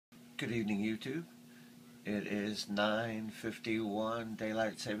Good evening, YouTube. It is 9:51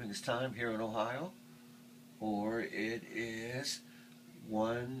 Daylight Savings Time here in Ohio, or it is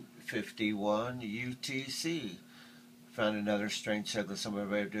 1:51 UTC. Found another strange signal.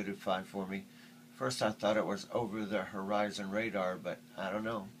 Somebody identified for me. First I thought it was over the horizon radar, but I don't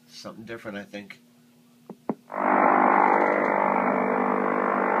know. Something different, I think.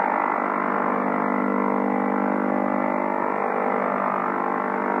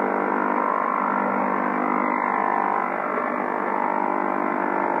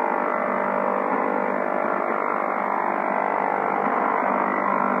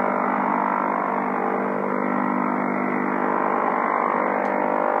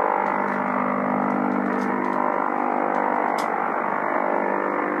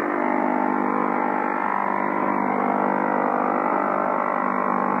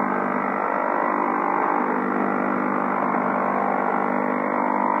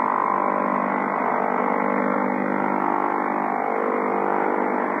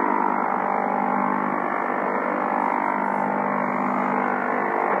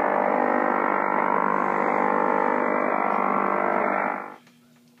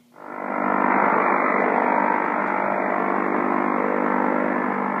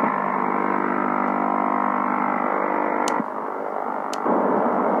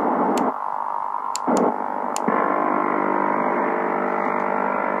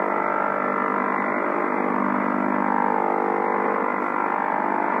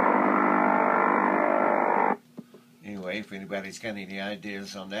 Anyway, if anybody's got any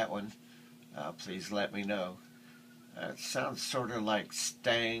ideas on that one, please let me know. It sounds sort of like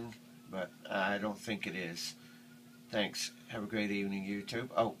STAnng, but I don't think it is. Thanks. Have a great evening, YouTube.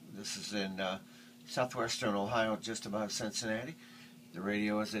 Oh, this is in southwestern Ohio, just above Cincinnati. The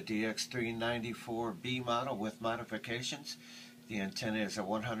radio is a DX394B model with modifications. The antenna is a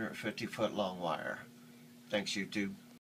 150-foot long wire. Thanks, YouTube.